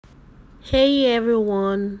Hey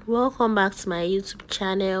everyone, welcome back to my YouTube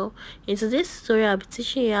channel. In today's tutorial, I'll be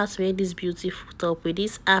teaching you how to make this beautiful top with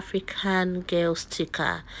this African girl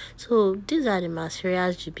sticker. So these are the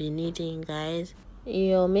materials you'll be needing, guys.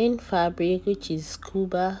 Your main fabric, which is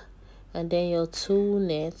scuba, and then your two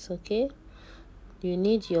nets. Okay, you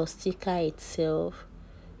need your sticker itself,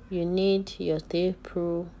 you need your tape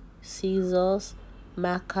rule, scissors,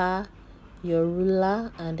 marker, your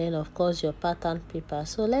ruler, and then of course your pattern paper.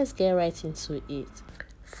 So let's get right into it.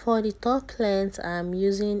 For the top length, I'm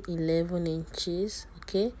using 11 inches.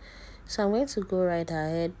 Okay, so I'm going to go right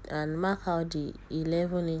ahead and mark out the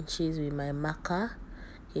 11 inches with my marker.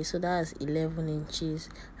 Okay, so that's 11 inches.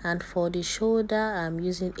 And for the shoulder, I'm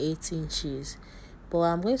using 8 inches, but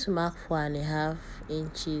I'm going to mark 4.5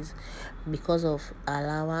 inches because of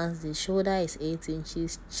allowance. The shoulder is 8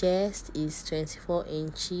 inches, chest is 24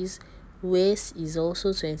 inches, waist is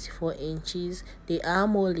also 24 inches, the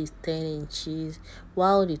armhole is 10 inches,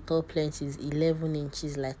 while the top length is 11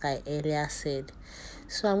 inches like I earlier said.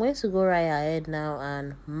 So I'm going to go right ahead now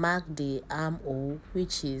and mark the armhole,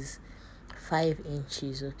 which is 5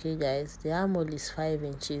 inches. Okay guys, the armhole is 5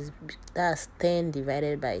 inches, that's 10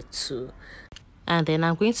 divided by 2. And then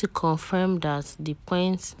I'm going to confirm that the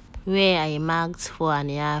point where I marked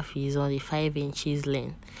 4.5 is on the 5 inches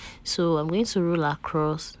length. So I'm going to roll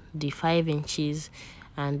across the 5 inches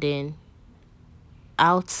and then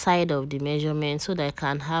outside of the measurement so that I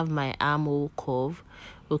can have my armhole curve.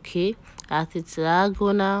 Okay, at its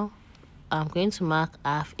diagonal, I'm going to mark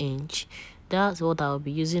 ½ inch. That's what I'll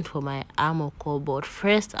be using for my armhole curve. But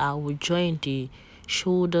first, I will join the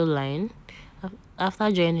shoulder line.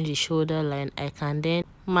 After joining the shoulder line, I can then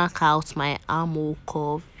mark out my armhole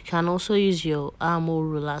curve. You can also use your armhole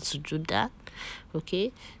ruler to do that.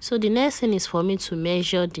 Okay, so the next thing is for me to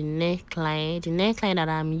measure the neckline. The neckline that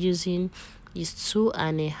I'm using is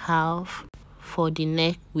 2.5 for the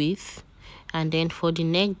neck width, and then for the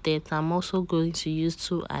neck depth I'm also going to use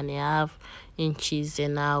 2.5 inches,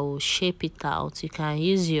 and I will shape it out. You can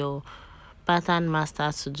use your pattern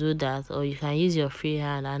master to do that, or you can use your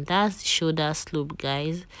freehand. And that's the shoulder slope,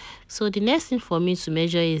 guys. So the next thing for me to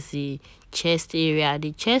measure is the chest area.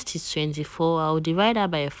 The chest is 24. I'll divide that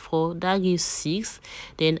by 4, that gives 6.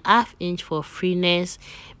 Then ½ inch for freeness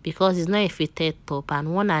because it's not a fitted top, and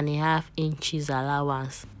 1.5 inches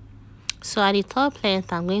allowance. So at the top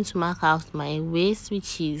length, I'm going to mark out my waist,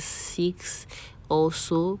 which is 6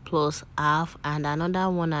 also, plus half, and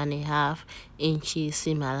another 1.5 inches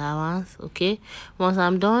seam allowance. Okay, once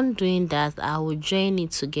I'm done doing that, I will join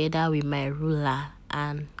it together with my ruler.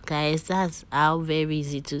 And guys, that's how very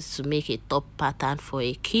easy it is to make a top pattern for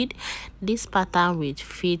a kid. This pattern will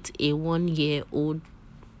fit a 1-year-old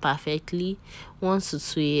perfectly, 1 to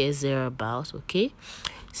 2 years thereabouts. Okay,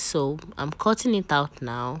 so I'm cutting it out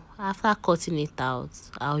now. After cutting it out,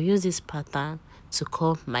 I'll use this pattern to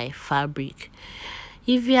cut my fabric.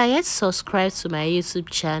 If you are yet subscribed to my YouTube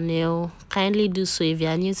channel, kindly do so. If you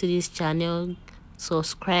are new to this channel,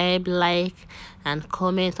 subscribe, like, and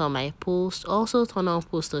comment on my post. Also turn on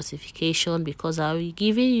post notification because I'll be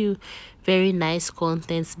giving you very nice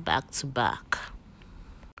contents back to back.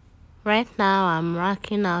 Right now I'm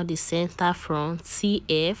marking out the center front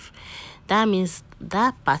CF. That means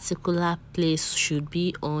that particular place should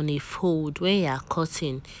be on a fold when you are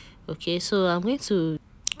cutting. Okay, so I'm going to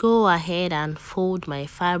go ahead and fold my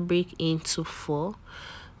fabric into 4.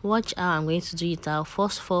 Watch how I'm going to do it. I'll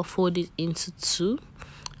first of all fold it into 2,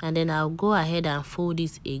 and then I'll go ahead and fold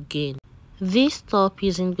it again. This top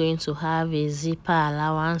isn't going to have a zipper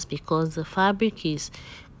allowance because the fabric is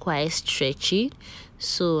quite stretchy.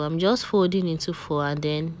 So I'm just folding into 4 and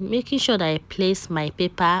then making sure that I place my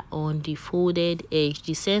paper on the folded edge.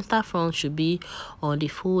 The center front should be on the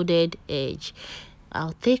folded edge.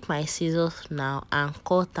 I'll take my scissors now and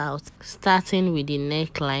cut out, starting with the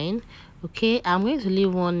neckline. Okay, I'm going to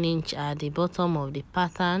leave 1 inch at the bottom of the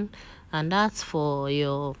pattern, and that's for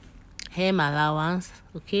your hem allowance.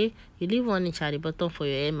 Okay, you leave 1 inch at the bottom for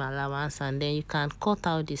your hem allowance, and then you can cut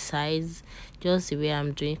out the sides just the way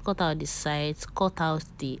I'm doing. Cut out the sides, cut out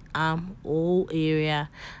the armhole area,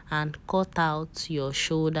 and cut out your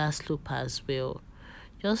shoulder slope as well.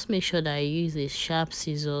 Just make sure that you use a sharp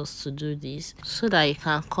scissors to do this so that you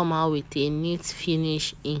can come out with a neat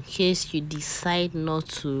finish in case you decide not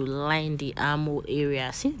to line the armhole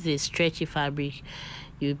area. Since it's stretchy fabric,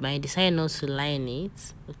 you might decide not to line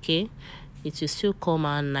it. Okay, it will still come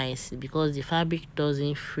out nice because the fabric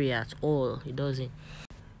doesn't fray at all. It doesn't.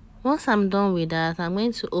 Once I'm done with that, I'm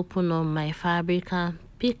going to open up my fabric and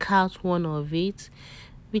pick out one of it,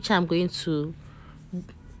 which I'm going to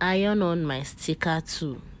iron on my sticker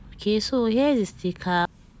too. Okay, so here's the sticker.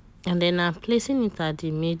 and then I'm placing it at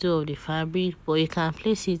the middle of the fabric, but you can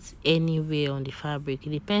place it anywhere on the fabric.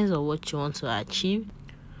 It depends on what you want to achieve.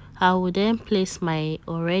 I will then place my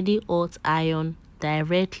already hot iron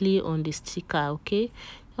directly on the sticker. Okay,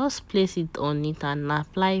 just place it on it and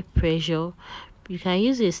apply pressure. You can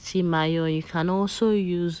use a steam iron, you can also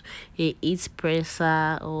use a heat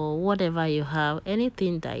presser or whatever you have,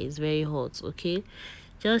 anything that is very hot. Okay,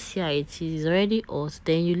 just see how it is already hot,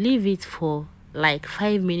 then you leave it for like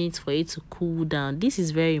 5 minutes for it to cool down. This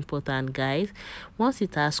is very important, guys. Once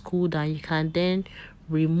it has cooled down, you can then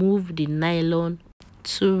remove the nylon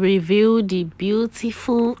to reveal the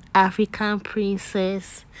beautiful African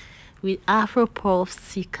princess with Afro puff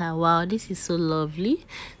sticker. Wow, this is so lovely.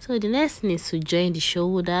 So the next thing is to join the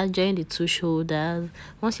shoulders, join the two shoulders.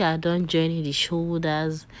 Once you are done joining the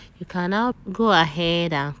shoulders, you can now go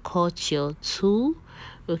ahead and cut your tool.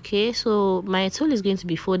 Okay, so my tool is going to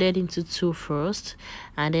be folded into two first,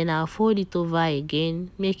 and then I'll fold it over again,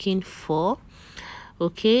 making 4.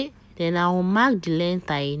 Okay, then I will mark the length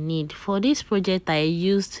I need. For this project I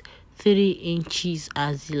used 3 inches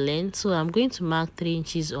as the length, so I'm going to mark 3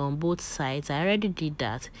 inches on both sides. I already did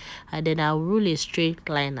that, and then I'll rule a straight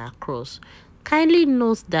line across. Kindly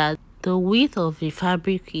note that the width of the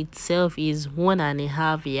fabric itself is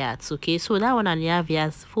 1.5 yards. Okay, so that 1.5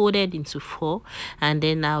 yards folded into 4, and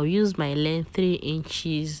then I'll use my length 3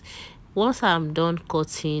 inches. Once I'm done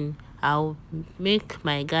cutting, I'll make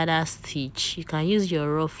my gather stitch. You can use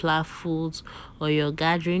your ruffler foot or your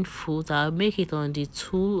gathering foot. I'll make it on the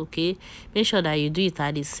tool. Okay, make sure that you do it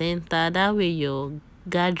at the center, that way your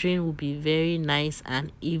gathering will be very nice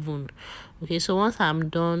and even. Okay, so once I'm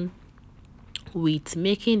done with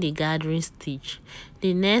making the gathering stitch,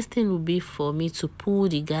 the next thing will be for me to pull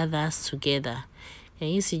the gathers together. And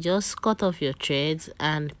you see, just cut off your threads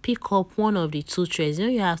and pick up one of the 2 threads. You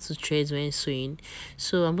know you have 2 threads when sewing,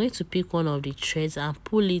 so I'm going to pick one of the threads and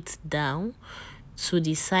pull it down to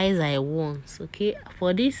the size I want. Okay,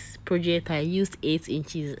 for this project I used 8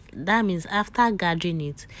 inches. That means after gathering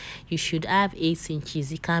it, you should have 8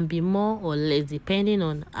 inches. It can be more or less depending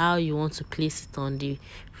on how you want to place it on the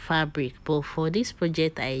fabric, but for this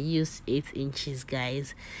project I used 8 inches,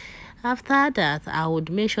 guys. After that, I would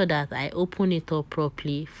make sure that I open it up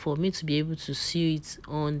properly for me to be able to sew it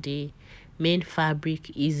on the main fabric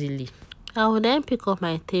easily. I will then pick up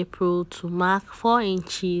my tape rule to mark 4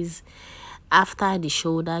 inches after the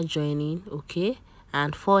shoulder joining, okay,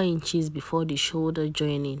 and 4 inches before the shoulder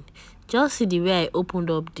joining. Just see the way I opened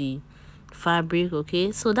up the fabric.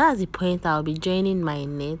 Okay, so that's the point. I'll be joining my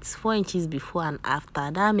net 4 inches before and after.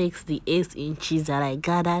 That makes the 8 inches that I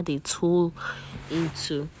gathered the tool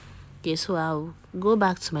into. Okay, so I'll go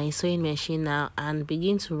back to my sewing machine now and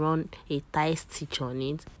begin to run a tie stitch on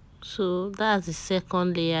it. So that's the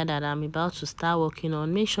second layer that I'm about to start working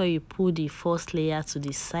on. Make sure you pull the first layer to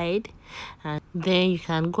the side, and then you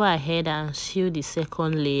can go ahead and sew the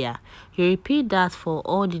second layer. You repeat that for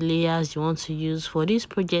all the layers you want to use. For this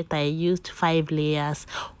project I used 5 layers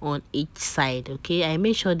on each side. Okay, I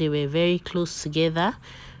made sure they were very close together.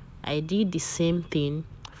 I did the same thing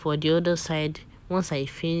for the other side once I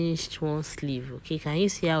finished one sleeve. Okay, can you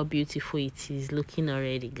see how beautiful it is looking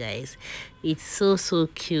already, guys? It's so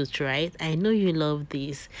cute, right? I know you love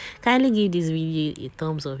this. Kindly give this video a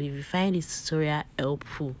thumbs up if you find this tutorial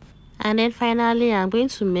helpful. And then finally, I'm going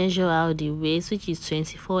to measure out the waist, which is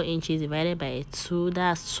 24 inches divided by 2.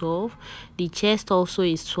 That's 12. The chest also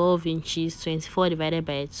is 12 inches, 24 divided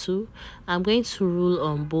by 2. I'm going to rule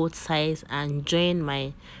on both sides and join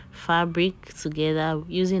my fabric together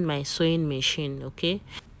using my sewing machine. Okay,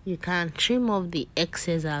 you can trim off the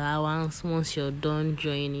excess allowance once you're done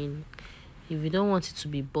joining if you don't want it to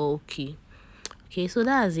be bulky. Okay, so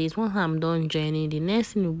that's it. Once I'm done joining, the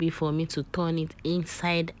next thing will be for me to turn it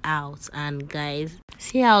inside out. And guys,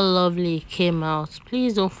 see how lovely it came out.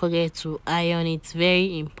 Please don't forget to iron it. It's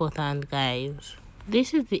very important, guys.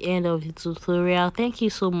 This is the end of the tutorial. Thank you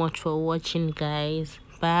so much for watching, guys.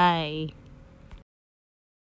 Bye.